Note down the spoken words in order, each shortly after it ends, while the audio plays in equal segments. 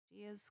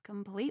is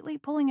completely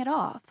pulling it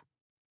off.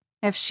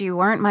 If she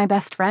weren't my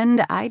best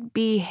friend, I'd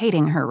be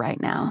hating her right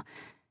now.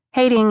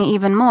 Hating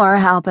even more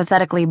how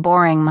pathetically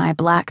boring my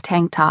black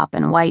tank top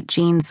and white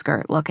jean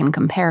skirt look in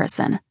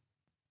comparison.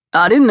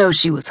 "I didn't know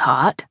she was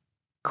hot,"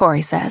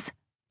 Corey says.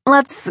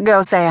 "Let's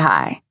go say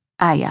hi,"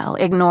 I yell,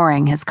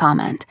 ignoring his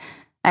comment.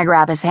 I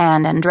grab his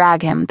hand and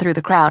drag him through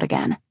the crowd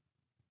again.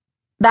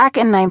 Back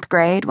in 9th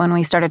grade, when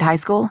we started high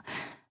school,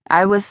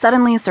 I was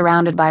suddenly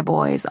surrounded by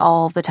boys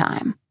all the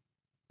time.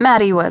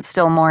 Maddie was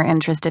still more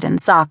interested in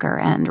soccer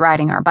and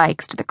riding our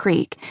bikes to the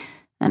creek,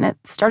 and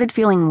it started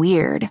feeling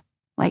weird,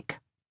 like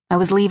I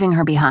was leaving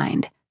her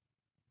behind.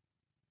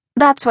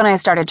 That's when I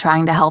started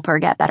trying to help her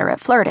get better at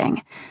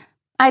flirting.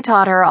 I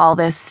taught her all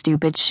this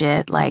stupid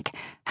shit, like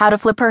how to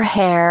flip her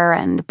hair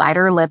and bite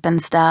her lip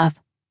and stuff.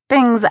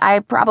 Things I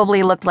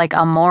probably looked like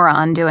a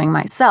moron doing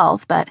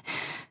myself, but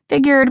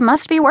figured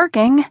must be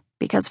working,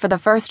 because for the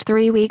first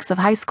 3 weeks of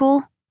high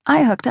school,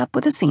 I hooked up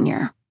with a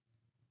senior.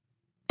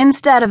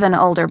 Instead of an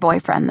older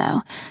boyfriend,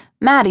 though,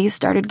 Maddie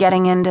started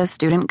getting into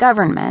student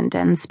government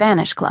and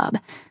Spanish club,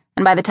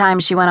 and by the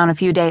time she went on a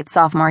few dates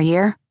sophomore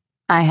year,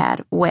 I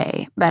had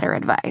way better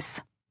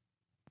advice.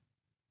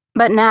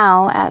 But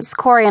now, as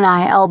Corey and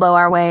I elbow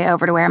our way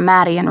over to where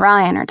Maddie and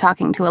Ryan are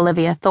talking to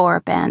Olivia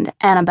Thorpe and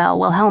Annabelle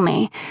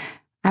Wilhelmi,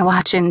 I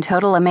watch in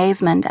total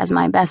amazement as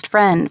my best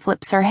friend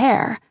flips her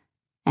hair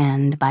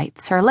and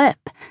bites her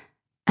lip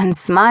and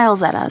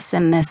smiles at us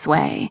in this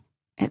way.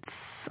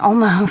 It's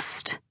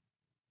almost...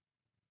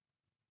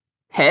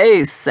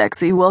 "Hey,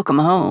 sexy, welcome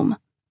home."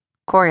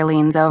 Corey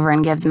leans over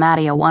and gives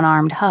Maddie a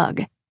one-armed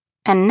hug.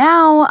 And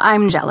now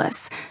I'm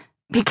jealous.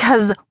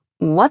 Because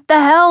what the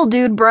hell,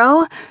 dude,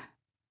 bro?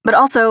 But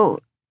also,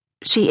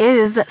 she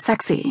is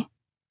sexy.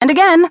 And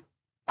again,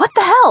 what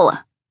the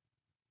hell?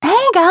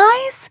 "Hey,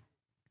 guys."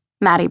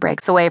 Maddie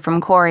breaks away from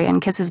Corey and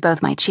kisses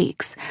both my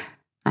cheeks.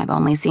 I've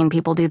only seen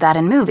people do that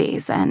in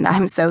movies, and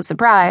I'm so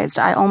surprised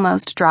I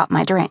almost drop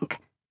my drink.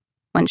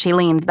 When she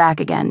leans back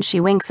again,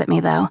 she winks at me,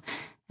 though,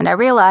 and I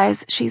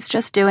realize she's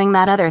just doing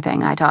that other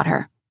thing I taught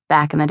her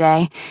back in the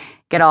day.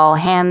 Get all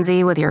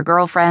handsy with your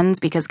girlfriends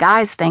because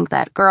guys think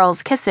that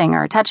girls kissing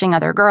or touching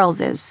other girls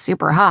is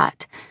super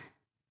hot.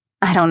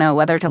 I don't know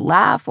whether to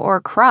laugh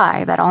or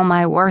cry that all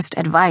my worst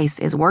advice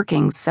is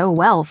working so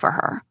well for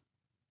her.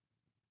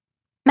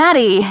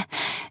 "Maddie,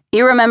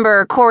 you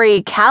remember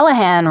Corey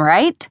Callahan,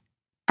 right?"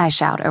 I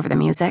shout over the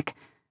music.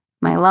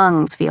 My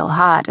lungs feel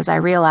hot as I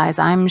realize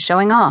I'm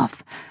showing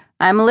off.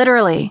 I'm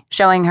literally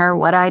showing her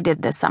what I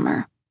did this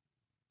summer.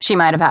 She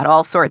might have had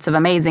all sorts of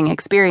amazing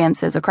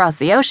experiences across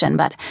the ocean,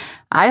 but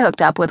I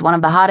hooked up with one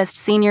of the hottest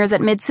seniors at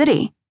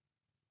Mid-City,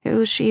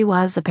 who she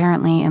was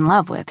apparently in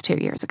love with 2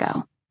 years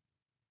ago.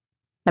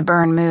 The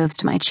burn moves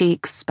to my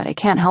cheeks, but I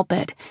can't help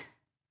it.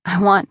 I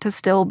want to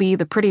still be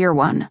the prettier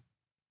one.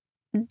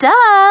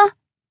 "Duh!"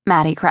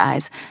 Maddie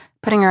cries,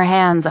 putting her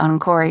hands on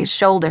Corey's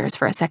shoulders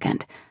for a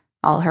second.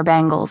 All her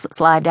bangles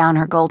slide down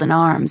her golden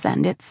arms,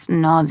 and it's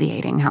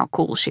nauseating how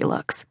cool she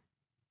looks.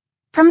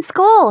 "From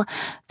school.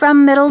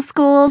 From middle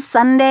school,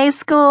 Sunday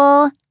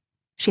school."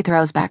 She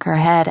throws back her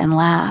head and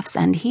laughs,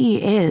 and he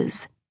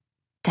is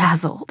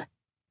dazzled.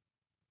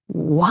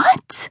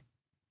 "What?"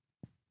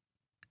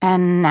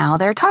 And now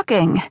they're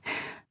talking.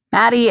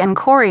 Maddie and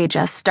Corey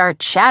just start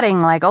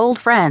chatting like old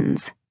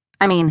friends.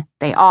 I mean,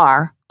 they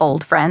are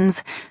old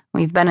friends.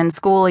 We've been in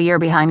school a year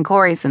behind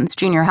Corey since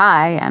junior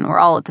high, and we're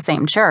all at the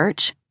same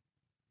church.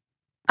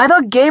 "I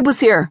thought Gabe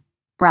was here,"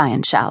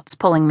 Ryan shouts,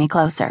 pulling me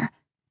closer.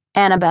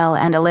 Annabelle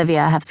and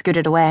Olivia have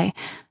scooted away,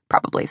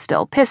 probably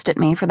still pissed at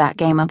me for that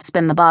game of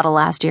spin the bottle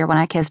last year when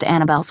I kissed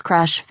Annabelle's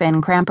crush,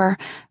 Finn Cramper,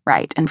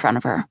 right in front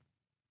of her.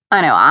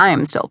 I know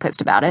I'm still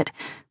pissed about it.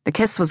 The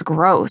kiss was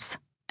gross,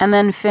 and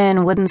then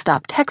Finn wouldn't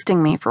stop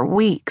texting me for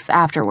weeks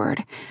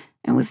afterward.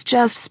 It was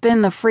just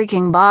spin the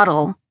freaking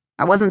bottle.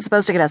 I wasn't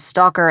supposed to get a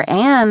stalker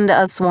and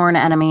a sworn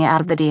enemy out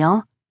of the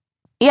deal.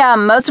 "Yeah,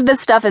 most of this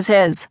stuff is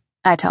his,"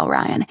 I tell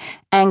Ryan,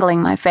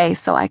 angling my face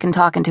so I can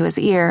talk into his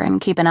ear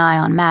and keep an eye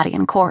on Maddie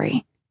and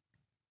Corey.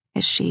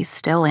 Is she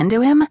still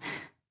into him?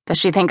 Does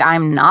she think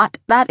I'm not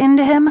that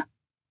into him?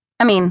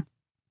 I mean,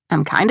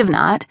 I'm kind of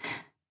not,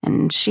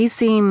 and she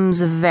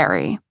seems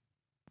very.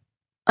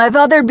 "I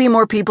thought there'd be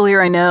more people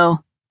here I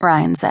know,"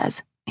 Ryan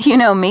says. "You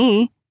know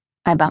me."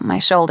 I bump my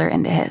shoulder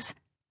into his.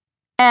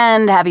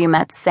 "And have you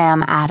met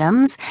Sam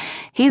Adams?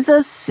 He's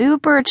a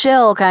super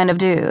chill kind of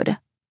dude."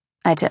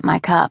 I tip my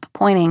cup,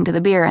 pointing to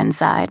the beer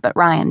inside, but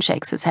Ryan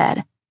shakes his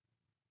head.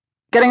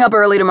 "Getting up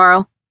early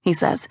tomorrow," he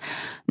says.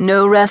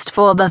 "No rest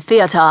for the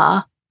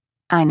theater."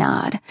 I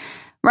nod.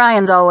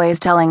 Ryan's always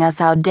telling us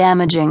how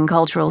damaging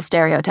cultural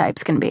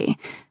stereotypes can be,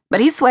 but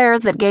he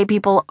swears that gay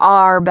people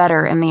are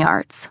better in the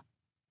arts.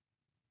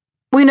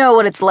 "We know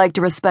what it's like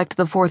to respect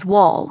the fourth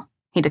wall,"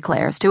 he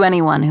declares to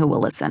anyone who will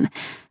listen,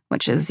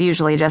 which is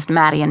usually just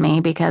Maddie and me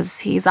because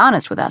he's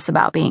honest with us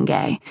about being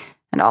gay.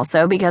 And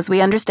also because we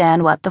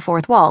understand what the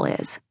fourth wall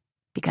is.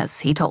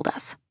 Because he told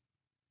us.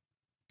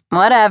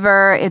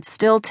 Whatever, it's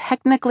still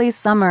technically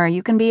summer.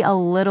 You can be a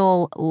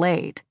little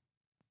late.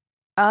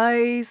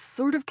 "I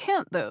sort of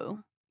can't, though,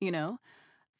 you know.